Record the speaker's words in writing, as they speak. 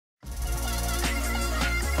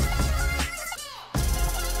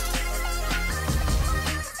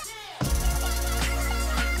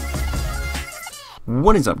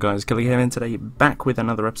What is up, guys? Killerkev, and today back with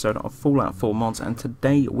another episode of Fallout 4 mods, and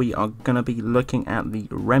today we are going to be looking at the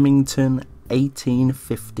Remington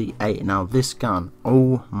 1858. Now this gun,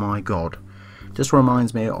 oh my god, just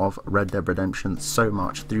reminds me of Red Dead Redemption so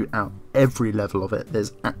much throughout every level of it.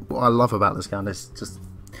 What I love about this gun is just,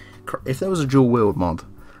 if there was a dual wield mod,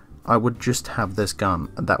 I would just have this gun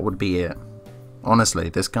and that would be it. Honestly,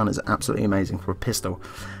 this gun is absolutely amazing for a pistol.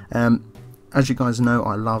 As you guys know,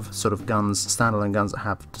 I love sort of guns, standalone guns that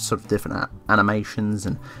have sort of different animations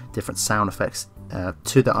and different sound effects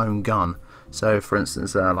to their own gun. So for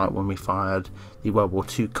instance, like when we fired the World War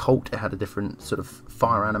II Colt, it had a different sort of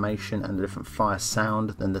fire animation and a different fire sound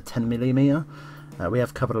than the 10mm. We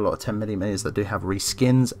have covered a lot of 10mm that do have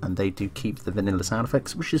reskins, and they do keep the vanilla sound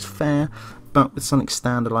effects, which is fair, but with something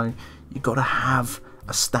standalone, you've got to have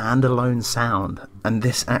a standalone sound, and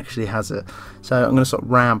this actually has it. So I'm going to stop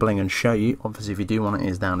rambling and show you. Obviously, if you do want it,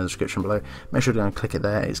 it's down in the description below. Make sure to go and click it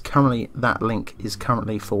there. It's currently, that link is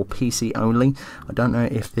currently for PC only. I don't know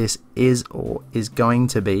if this is or is going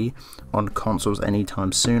to be on consoles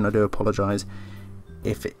anytime soon. I do apologise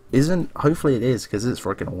if it isn't. Hopefully it is, because it's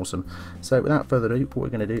freaking awesome. So without further ado, what we're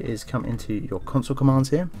going to do is come into your console commands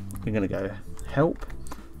here. We're going to go help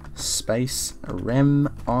space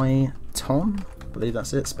Remington, I believe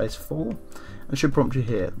that's it, space 4, and it should prompt you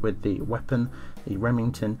here with the weapon, the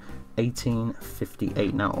Remington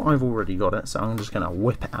 1858. Now I've already got it, so I'm just going to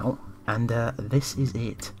whip it out, and this is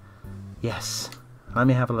it. Yes, let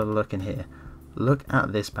me have a little look in here. Look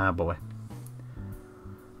at this bad boy.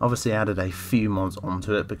 Obviously I added a few mods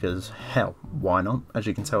onto it because, hell, why not? As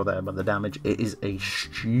you can tell there by the damage, it is a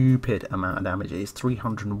stupid amount of damage. It is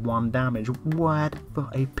 301 damage. What for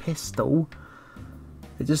a pistol?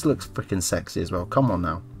 It just looks freaking sexy as well. Come on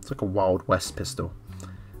now. It's like a Wild West pistol.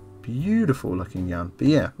 Beautiful looking gun. But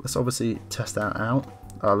yeah, let's obviously test that out.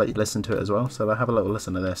 I'll let you listen to it as well. So have a little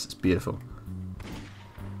listen to this. It's beautiful.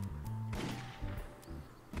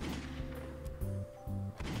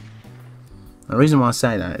 The reason why I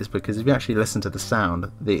say that is because if you actually listen to the sound,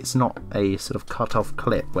 it's not a sort of cut off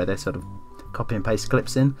clip where they sort of copy and paste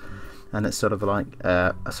clips in, and it's sort of like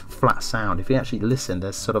a flat sound. If you actually listen,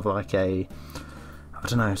 there's sort of like a, I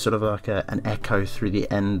don't know, sort of like an echo through the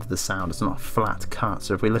end of the sound. It's not a flat cut.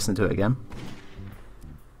 So if we listen to it again,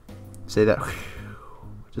 see that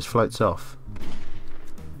just floats off.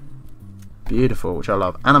 Beautiful, which I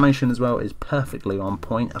love. Animation as well is perfectly on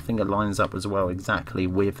point. I think it lines up as well exactly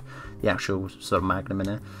with the actual sort of Magnum in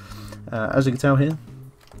it. As you can tell here,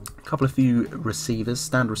 a couple of few receivers,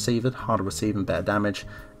 standard receiver, harder receive and better damage.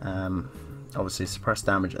 Obviously suppressed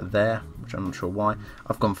damage there, which I'm not sure why.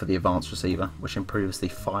 I've gone for the advanced receiver, which improves the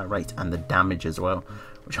fire rate and the damage as well,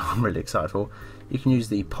 which I'm really excited for. You can use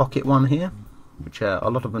the pocket one here, which a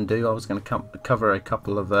lot of them do. I was going to cover a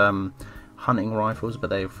couple of hunting rifles, but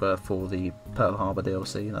they were for the Pearl Harbor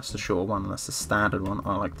DLC. That's the short one, and that's the standard one.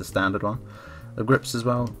 I like the standard one. The grips as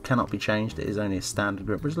well cannot be changed. It is only a standard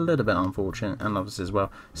grip, which is a little bit unfortunate. And obviously as well,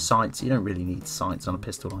 sights. You don't really need sights on a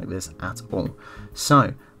pistol like this at all.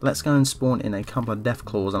 So let's go and spawn in a couple of death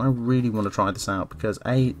claws, and I really want to try this out because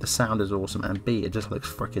A, the sound is awesome, and B, it just looks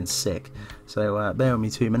freaking sick. So bear with me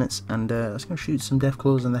 2 minutes, and let's go shoot some death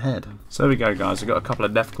claws in the head. So there we go, guys. We've got a couple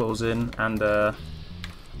of death claws in, and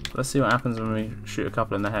let's see what happens when we shoot a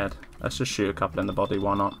couple in the head. Let's just shoot a couple in the body,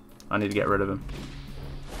 why not? I need to get rid of him.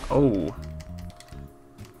 Oh,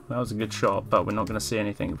 that was a good shot, but we're not going to see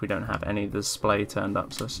anything if we don't have any display turned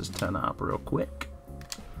up, so let's just turn that up real quick.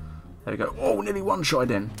 There we go. Oh, nearly one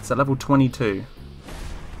shot in. It's a level 22.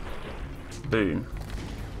 Boom.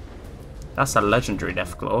 That's a legendary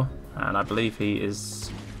Deathclaw, and I believe he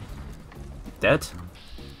is dead.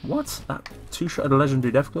 What? That two-shot at a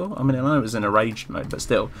legendary Deathclaw? I mean, I know it was in a rage mode, but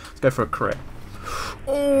still. Let's go for a crit.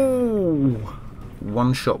 Oh!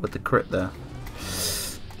 One shot with the crit there.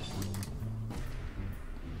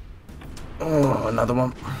 Oh, another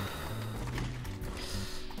one.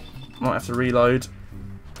 Might have to reload.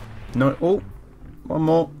 No. Oh, one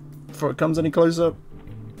more before it comes any closer.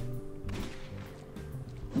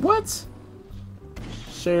 What?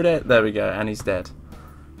 Shoot it. There we go, and he's dead.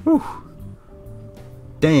 Whew.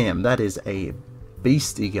 Damn, that is a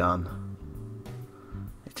beastie gun.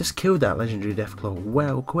 It just killed that legendary Deathclaw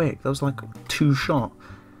well quick. That was like 2 shot.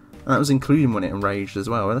 And that was including when it enraged as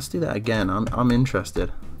well. Let's do that again. I'm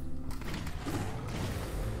interested.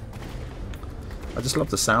 I just love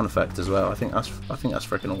the sound effect as well. I think that's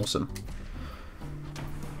freaking awesome.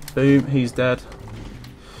 Boom, he's dead.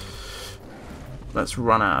 Let's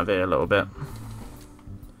run out of here a little bit.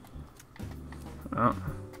 Oh.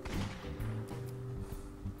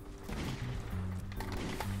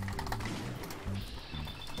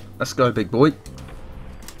 Let's go, big boy.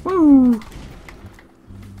 Woo!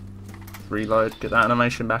 Reload, get that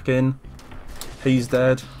animation back in. He's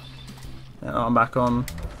dead. That arm back on.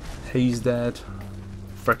 He's dead.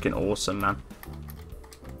 Freaking awesome, man.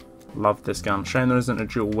 Love this gun. Shame there isn't a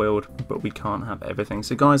dual wield, but we can't have everything.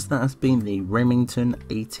 So guys, that has been the Remington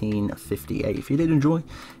 1858. If you did enjoy,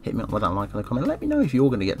 hit me up with that like and a comment. Let me know if you're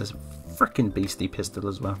going to get this freaking beastie pistol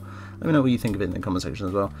as well. Let me know what you think of it in the comment section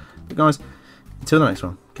as well. But guys, until the next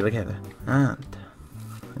one, Killerkev, and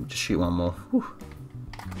let me just shoot one more.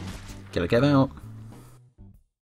 Killerkev out.